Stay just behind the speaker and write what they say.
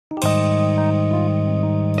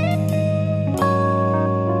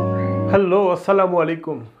Hello, আসসালামু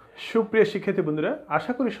আলাইকুম। সুপ্রিয় শিক্ষার্থী বন্ধুরা,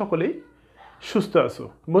 আশা করি সকলেই সুস্থ আছো।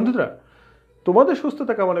 বন্ধুরা, তোমাদের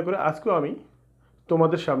সুস্থতা কামনা করে আজকেও আমি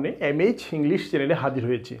তোমাদের সামনে এমএইচ ইংলিশ চ্যানেলে হাজির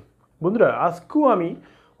হয়েছি। বন্ধুরা, আজকেও আমি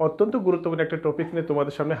অত্যন্ত গুরুত্বপূর্ণ একটা টপিক নিয়ে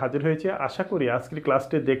তোমাদের সামনে হাজির হয়েছি। আশা করি আজকের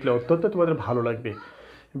ক্লাসটি দেখলে অত্যন্ত তোমাদের ভালো লাগবে।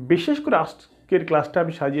 বিশেষ করে আজকের ক্লাসটা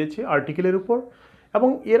আমি সাজিয়েছি আর্টিকেলের উপর, এবং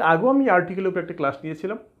এর আগেও আমি আর্টিকেলের উপর একটা ক্লাস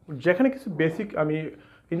নিয়েছিলাম, যেখানে কিছু বেসিক আমি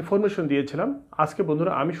ইনফরমেশন দিয়েছিলাম। আজকে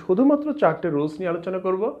বন্ধুরা আমি শুধুমাত্র 4টে রুলস নিয়ে আলোচনা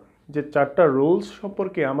করব, যে 4টা রুলস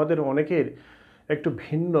সম্পর্কে আমাদের অনেকের একটু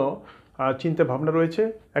ভিন্ন চিন্তা ভাবনা রয়েছে,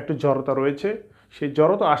 একটু জড়তা রয়েছে। সেই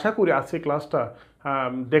জড়তা আশা করি আজকে ক্লাসটা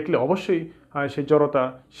দেখলে অবশ্যই সেই জড়তা,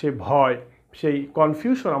 সেই ভয়, সেই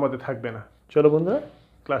কনফিউশন আমাদের থাকবে না। চলো বন্ধুরা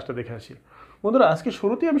ক্লাসটা দেখে আসি। বন্ধুরা, আজকে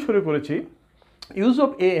শুরুতেই আমি শুরু করেছি use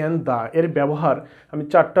of A and the এর ব্যবহার। আমি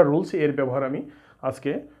 4টা রুলস এর ব্যবহার আমি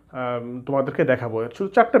আজকে তোমাদেরকে দেখাবো। শুধু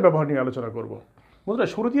 4টা ব্যবহার নিয়ে আলোচনা করব। বন্ধুরা,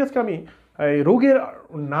 শুরুতেই আজকে আমি রোগের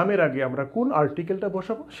নামের আগে আমরা কোন আর্টিকেলটা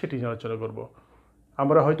বসাবো সেটি নিয়ে আলোচনা করব।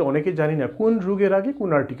 আমরা হয়তো অনেকেই জানি না কোন রোগের আগে কোন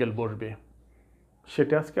আর্টিকেল বসবে,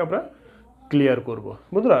 সেটা আজকে আমরা ক্লিয়ার করব।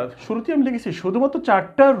 বন্ধুরা, শুরুতেই আমি লিখেছি শুধুমাত্র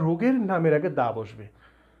 4টা রোগের নামের আগে দা বসবে।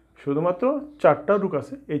 শুধুমাত্র 4টা রোগ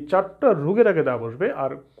আছে, এই 4টা রোগের আগে দা বসবে,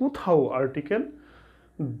 আর কোথাও আর্টিকেল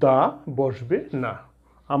দা বসবে না।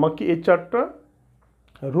 আমাকে এই 4টা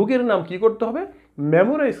রোগের নাম কি করতে হবে?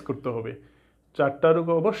 মেমোরাইজ করতে হবে। 4টা রোগ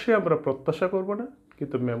অবশ্যই আমরা প্রত্যাশা করব না,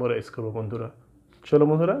 কিন্তু মেমোরাইজ করব। বন্ধুরা চলো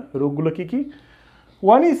বন্ধুরা, রোগগুলো কি কি?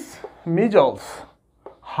 ওয়ান ইজ মিজলস,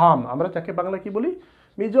 হাম। আমরা যাকে বাংলা কি বলি?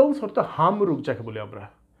 মিজলস অর্থাৎ হাম রোগ যাকে বলি আমরা।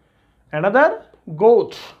 অ্যানাদার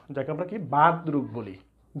গোট, যাকে আমরা কি বাত রোগ বলি,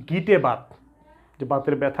 গিটে বাত, যে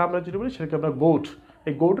বাতের ব্যথা আমরা যেটা বলি সেটাকে আমরা গোট।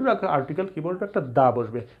 এই গোটের আর্টিকেল কি বলবো? একটা দা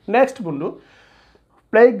বসবে। নেক্সট বন্ধু,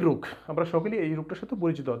 প্লেগ রোগ। আমরা সকলেই এই রোগটার সাথে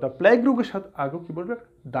পরিচিত। দ্য প্লেগ রোগের সাথে আগেও কী বলবে?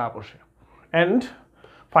 দা বসে। অ্যান্ড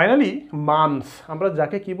ফাইনালি মামস, আমরা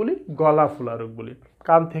যাকে কি বলি? গলা ফোলা রোগ বলি।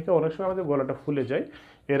 কান থেকে অনেক সময় আমাদের গলাটা ফুলে যায়,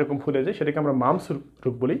 এরকম ফুলে যায়, সেটাকে আমরা মামস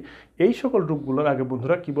রোগ বলি। এই সকল রোগগুলোর আগে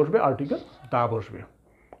বন্ধুরা কি বসবে? আর্টিকেল দা বসবে।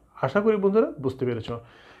 আশা করি বন্ধুরা বুঝতে পেরেছ।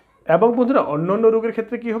 এবং বন্ধুরা অন্যান্য রোগের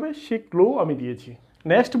ক্ষেত্রে কি হবে সেই ক্লু আমি দিয়েছি।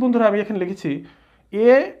 নেক্সট বন্ধুরা আমি এখানে লিখেছি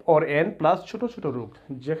এ অর এন প্লাস ছোটো ছোটো রোগ।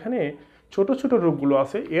 যেখানে ছোট ছোট রোগগুলো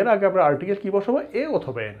আছে এর আগে আমরা আর্টিকেল কি বসাবো? এ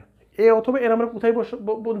অথবা এন। এ অথবা এন আমরা কোথায়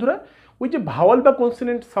বসাবো বন্ধুরা? ওই যে ভাওয়াল বা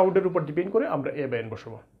কনসোনেন্ট সাউন্ডের উপর ডিপেন্ড করে আমরা এ বা এন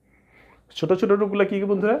বসাবো। ছোট ছোট রোগগুলো কী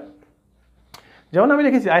বন্ধুরা? যেমন আমি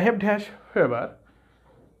লিখেছি I have dash fever,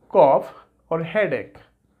 cough or headache.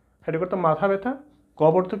 Headache অর্থ মাথা ব্যথা,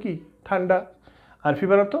 কফ অর্থ কি? ঠান্ডা, আর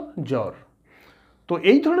ফিভার অর্থ জ্বর। তো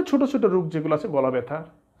এই ধরনের ছোট ছোট রোগ যেগুলো আছে, গলা ব্যথা,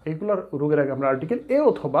 এইগুলোর রোগের আগে আমরা আর্টিকেল এ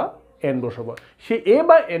অথবা এন বসাবো। সে এ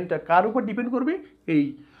বা এনটা কার উপর ডিপেন্ড করবে? এই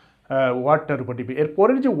ওয়ার্ডটার উপর ডিপেন্ড। এর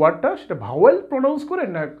পরের যে ওয়ার্ডটা সেটা ভাওয়েল প্রনাউন্স করে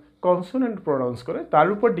না কনসোনেন্ট প্রনাউন্স করে, তার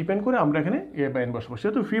উপর ডিপেন্ড করে আমরা এখানে এ বা এন বসাবো।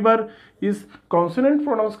 সেহেতু ফিভার ইজ কনসোনেন্ট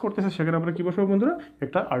প্রনাউন্স করতেছে, সেখানে আমরা কী বসাবো বন্ধুরা?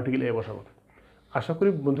 একটা আর্টিকেল এ বসাবো। আশা করি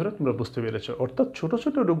বন্ধুরা তোমরা বুঝতে পেরেছো। অর্থাৎ ছোটো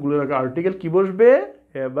ছোটো রোগগুলোর আগে আর্টিকেল কী বসবে?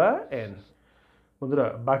 এ বা এন। বন্ধুরা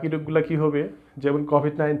বাকি রোগগুলো কী হবে? যেমন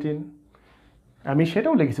কোভিড-19, আমি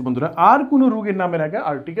সেটাও লিখেছি বন্ধুরা, আর কোনো রোগের নামের আগে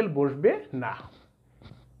আর্টিকেল বসবে না।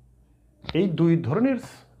 এই 2 ধরনের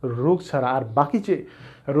রোগ ছাড়া আর বাকি যে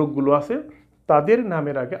রোগগুলো আছে তাদের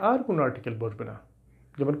নামের আগে আর কোনো আর্টিকেল বসবে না।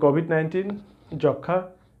 যেমন কোভিড-19, যক্ষা,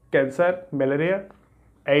 ক্যান্সার, ম্যালেরিয়া,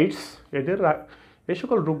 এইডস, এই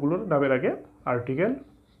সকল রোগগুলোর নামের আগে আর্টিকেল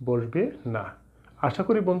বসবে না। আশা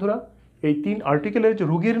করি বন্ধুরা এই 3 আর্টিকেলের যে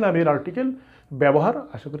রোগের নামের আর্টিকেল ব্যবহার,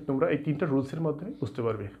 আশা করি তোমরা এই 3টা রুলসের মাধ্যমে বুঝতে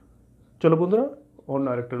পারবে। চলো বন্ধুরা অন্য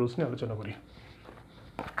আরেকটা রুলস নিয়ে আলোচনা করি।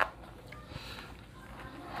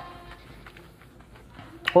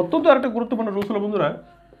 অত্যন্ত আরেকটা গুরুত্বপূর্ণ রুলস হলো বন্ধুরা,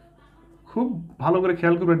 খুব ভালো করে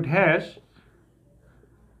খেয়াল করবে, dash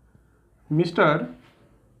mister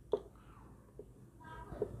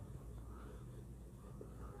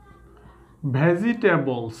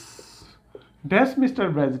vegetables, dash mister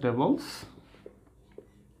vegetables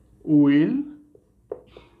will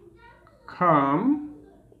come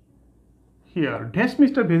here. Dash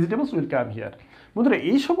mister vegetables will come here. বন্ধুরা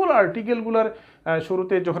এই সকল আর্টিকেলগুলোর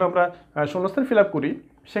শুরুতে যখন আমরা শূন্যস্থান ফিল আপ করি,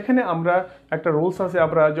 সেখানে আমরা একটা রুলস আছে,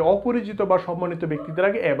 আমরা যে অপরিচিত বা সম্মানিত ব্যক্তিদের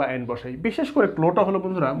আগে এ বা এন বসাই। বিশেষ করে ক্লোটা হলো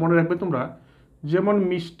বন্ধুরা, মনে রাখবে তোমরা, যেমন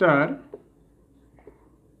মিস্টার,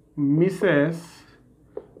 মিসেস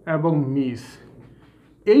এবং মিস,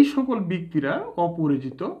 এই সকল ব্যক্তিরা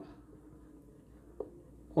অপরিচিত,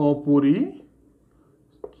 অপরিচিত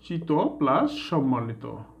প্লাস সম্মানিত,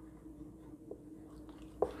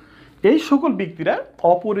 এই সকল ব্যক্তিরা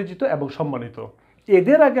অপরিচিত এবং সম্মানিত।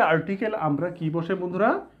 এদের আগে আর্টিকেল আমরা কি বসে বন্ধুরা?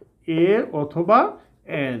 এ অথবা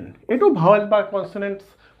এন। এটাও ভাওয়েল বা কনসোনেন্টস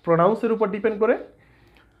প্রোনাউন্সের উপর ডিপেন্ড করে।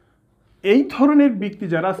 এই ধরনের ব্যক্তি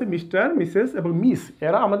যারা আছে মিস্টার, মিসেস এবং মিস,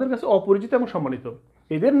 এরা আমাদের কাছে অপরিচিত এবং সম্মানিত।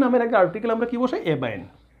 এদের নামের আগে আর্টিকেল আমরা কি বসাই? এ বা এন।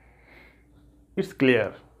 It's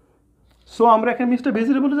clear. সো আমরা এখানে মিস্টার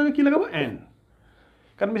ভেজিটেবলের জায়গায় কী লাগাবো? এন।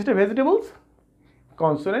 কারণ মিস্টার ভেজিটেবলস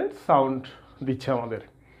কনসোনেন্ট সাউন্ড দিচ্ছে আমাদের।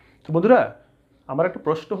 তো বন্ধুরা, আমার একটা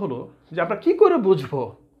প্রশ্ন হলো যে আমরা কী করে বুঝবো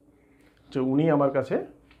যে উনি আমার কাছে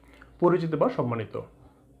পরিচিত বা সম্মানিত?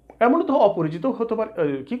 এমন তো অপরিচিত হতে পারে।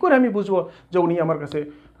 কী করে আমি বুঝবো যে উনি আমার কাছে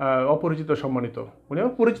অপরিচিত সম্মানিত? উনি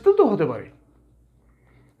আমার পরিচিত তো হতে পারে।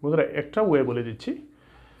 বন্ধুরা, একটা ওয়ে বলে দিচ্ছি।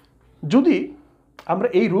 যদি আমরা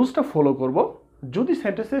এই রুলসটা ফলো করব, যদি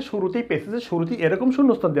সেন্টেন্সের শুরুতেই, প্যাসেজের শুরুতেই এরকম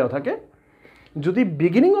শূন্যস্থান দেওয়া থাকে, যদি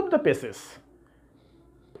বিগিনিং অফ দ্য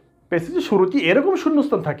প্যাসেজের শুরুতেই এরকম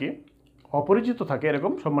শূন্যস্থান থাকে, অপরিচিত থাকে,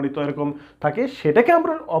 এরকম সম্মানিত এরকম থাকে, সেটাকে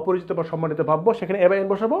আমরা অপরিচিত বা সম্মানিত ভাববো, সেখানে এ বা এন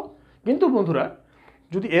বসাবো। কিন্তু বন্ধুরা,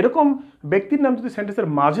 যদি এরকম ব্যক্তির নাম যদি সেন্টেন্সের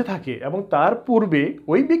মাঝে থাকে এবং তার পূর্বে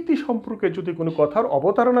ওই ব্যক্তি সম্পর্কে যদি কোনো কথার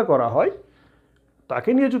অবতারণা করা হয়, তাকে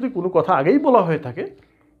নিয়ে যদি কোনো কথা আগেই বলা হয়ে থাকে,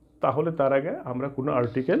 তাহলে তার আগে আমরা কোনো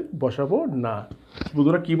আর্টিকেল বসাবো না।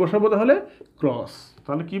 বন্ধুরা কি বসাবো তাহলে? ক্রস।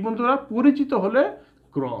 তাহলে কি বন্ধুরা? পরিচিত হলে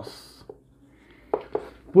ক্রস।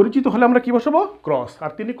 পরিচিত হলে আমরা কি বসাবো? ক্রস।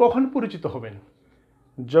 আর তিনি কখন পরিচিত হবেন?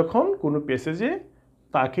 যখন কোনো প্যাসেজে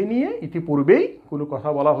তাকে নিয়ে ইতিপূর্বেই কোনো কথা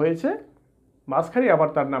বলা হয়েছে, মাঝখানে আবার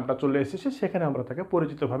তার নামটা চলে এসেছে, সেখানে আমরা তাকে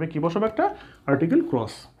পরিচিতভাবে কি বসাবো? একটা আর্টিকেল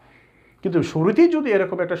ক্রস। কিন্তু শুরুতেই যদি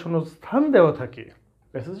এরকম একটা শূন্যস্থান দেওয়া থাকে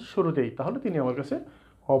প্যাসেজের শুরুতেই, তাহলে তিনি আমার কাছে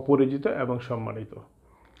অপরিচিত এবং সম্মানিত।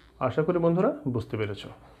 আশা করি বন্ধুরা বুঝতে পেরেছ।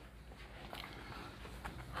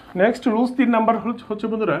 নেক্সট রুলস 3 নাম্বার হচ্ছে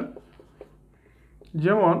বন্ধুরা,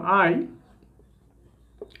 যেমন আই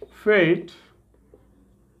পেইড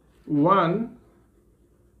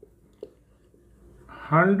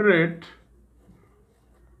 100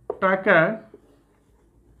 টাকা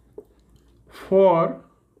for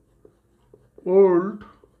old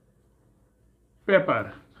paper.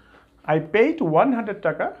 I paid 100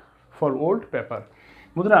 টাকা ফর ওল্ড পেপার।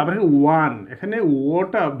 বন্ধুরা, আমরা ওয়ান, এখানে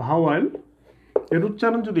ওটা ভাওয়াল, এর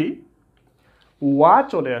উচ্চারণ যদি ওয়া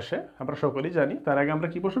চলে আসে, আমরা সকলেই জানি, তার আগে আমরা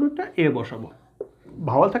কি বসাবো? একটা এ বসাবো।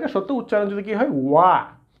 ভাওয়াল থাকা সত্ত্বেও উচ্চারণ যদি কি হয়? ওয়া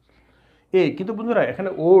এ। কিন্তু বন্ধুরা, এখানে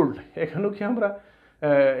ওল্ড, এখানেও কি আমরা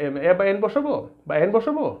এ বা এন বসাবো বা এন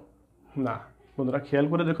বসাবো? না। বন্ধুরা খেয়াল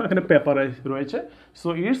করে দেখুন, এখানে পেপার রয়েছে, সো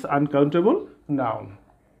ইটস আনকাউন্টেবল নাউন।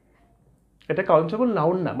 এটা কাউন্টেবল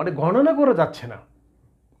নাউন না, মানে গণনা করা যাচ্ছে না।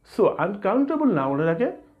 সো আনকাউন্টেবল নাউনের আগে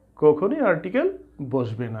কখনোই আর্টিকেল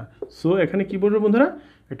বসবে না। সো এখানে কি বলবো বন্ধুরা?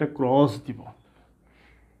 এটা ক্রস দিব।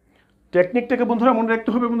 টেকনিকটাকে বন্ধুরা মনে রাখতে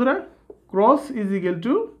হবে বন্ধুরা, cross is equal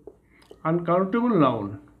to uncountable noun.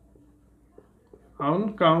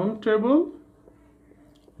 Uncountable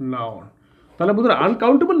noun. তাহলে বন্ধুরা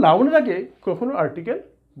আনকাউন্টেবল নাউনের আগে কখনো আর্টিকেল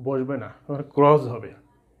বসবে না, ক্রস হবে।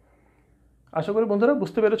 আশা করি বন্ধুরা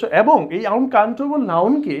বুঝতে পেরেছ। এবং এই আনকাউন্টেবল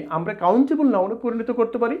নাউনকে আমরা কাউন্টেবল নাউনে পরিণত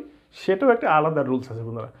করতে পারি, সেটাও একটা আলাদা রুলস আছে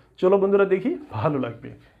বন্ধুরা। চলো বন্ধুরা দেখি, ভালো লাগবে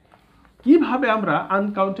কিভাবে আমরা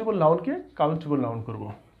আনকাউন্টেবল নাউনকে কাউন্টেবল নাউন করব।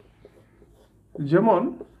 যেমন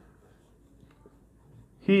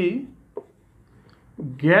হি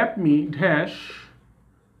gave me dash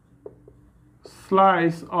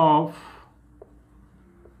slice of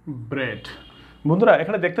bread. বন্ধুরা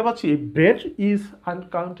এখানে দেখতে পাচ্ছি ব্রেড ইজ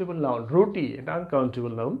আনকাউন্টেবল নাউন। রুটি এটা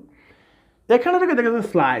আনকাউন্টেবল নাউন। এখানে থেকে দেখা যাচ্ছে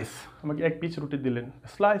স্লাইস, আমাকে এক পিস রুটি দিলেন,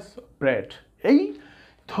 স্লাইস ব্রেড। এই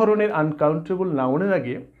ধরনের আনকাউন্টেবল নাউনের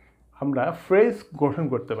আগে আমরা ফ্রেজ গঠন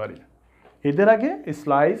করতে পারি। এদের আগে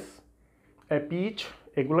স্লাইস, পিচ,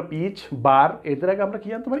 এগুলো পিচ, বার, এদের আগে আমরা কি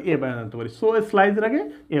আনতে পারি? এ বা এন আনতে পারি। সো স্লাইসের আগে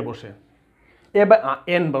এ বসে, এ বা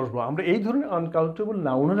এন বসবো। আমরা এই ধরনের আনকাউন্টেবল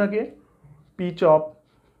নাউনের আগে pitch of,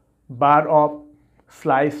 bar of,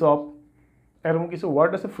 slice of, এরকম কিছু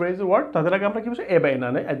ওয়ার্ড আছে, ফ্রেজ ওয়ার্ড, তাদের আগে আমরা কি বলছি? এ বা এন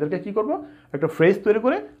আনে। এদেরকে কী করবো? একটা ফ্রেজ তৈরি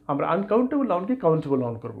করে আমরা আনকাউন্টেবল নাউনকে কাউন্টেবল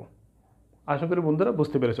নাউন করবো। আশা করি বন্ধুরা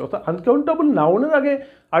বুঝতে পেরেছে। অর্থাৎ আনকাউন্টেবল নাউনের আগে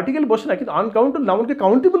আর্টিকেল বসে না, কিন্তু আনকাউন্টেবল নাউনকে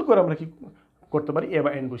কাউন্টেবল করে আমরা কি করতে পারি? এ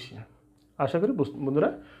বা এন বসিয়ে। আশা করি বন্ধুরা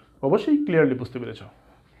অবশ্যই ক্লিয়ারলি বুঝতে পেরেছ।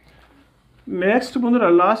 নেক্সট বন্ধুরা,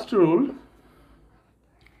 last rule,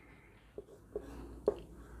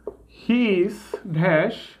 he is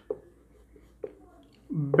dash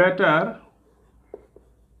better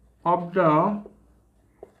of the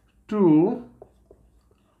two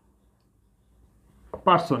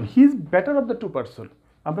person. He is better of the two person.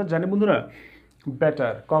 আমরা জানি বন্ধুরা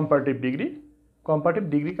better comparative degree, comparative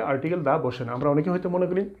ডিগ্রিকে article দা বসে না। আমরা অনেকে হয়তো মনে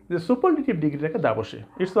করি যে সুপারলেটিভ ডিগ্রিটাকে দা বসে।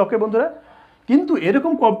 ইটস ওকে বন্ধুরা। কিন্তু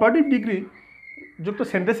এরকম কম্পারেটিভ ডিগ্রি যুক্ত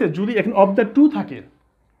সেন্টেন্সে যদি এখন অফ দ্য টু থাকে,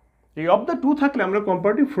 এই অফ দ্য টু থাকলে আমরা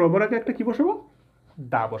কম্পারেটিভ ফ্রমের আগে একটা কি বসাবো?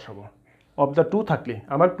 দা বসাবো। অফ দ্য টু থাকলে।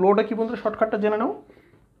 আমার ক্লোটা কি বন্ধুরা? শর্টকাটটা জেনে নাও।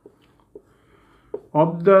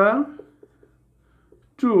 Of the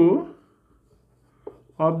two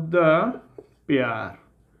of the pair,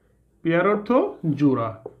 pair অর্থ জোড়া,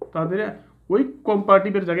 তাদের ওই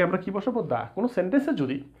কম্পারেটিভের জায়গায় আমরা কি বসাবো? দা। কোনো সেন্টেন্সে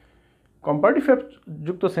যদি কম্পারেটিভ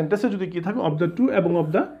যুক্ত সেন্টেন্সে যদি কি থাকে অফ দ্য টু এবং অফ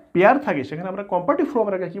দ্য পেয়ার থাকে, সেখানে আমরা কম্পারেটিভ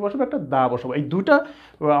ফর্মের আগে কি বসাবো? একটা দা বসাবো। এই দুটা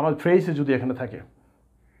আমার ফ্রেজে যদি এখানে থাকে।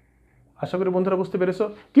 আশা করি বন্ধুরা বুঝতে পেরেছো।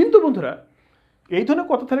 কিন্তু বন্ধুরা এই ধরনের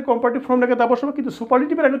কথা থাকে কম্পারেটিভ ফর্ম রেখে দা বসাবো, কিন্তু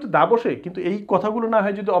সুপারলেটিভের আগে তো দা বসে, কিন্তু এই কথাগুলো না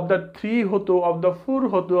হয় যদি অফ দ্য 3 হতো, অফ দ্য 4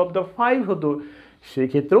 হতো, অফ দ্য 5 হতো, সেই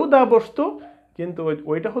ক্ষেত্রেও দা বসতো, কিন্তু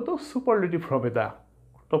ওইটা হতো সুপারলেটিভ ফর্মে দা,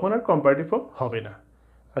 তখন আর কম্পারেটিভ ফর্ম হবে না।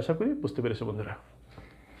 আশা করি বুঝতে পেরেছো বন্ধুরা।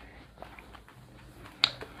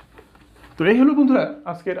 তো এই হলো বন্ধুরা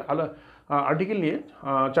আজকের আর্টিকেল নিয়ে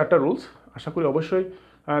 4টা রুলস। আশা করি অবশ্যই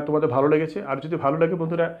তোমাদের ভালো লেগেছে। আর যদি ভালো লাগে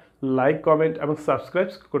বন্ধুরা লাইক, কমেন্ট এবং সাবস্ক্রাইব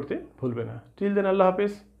করতে ভুলবে না। টিল দেন আল্লাহ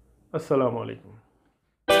হাফেজ, আসসালামু আলাইকুম।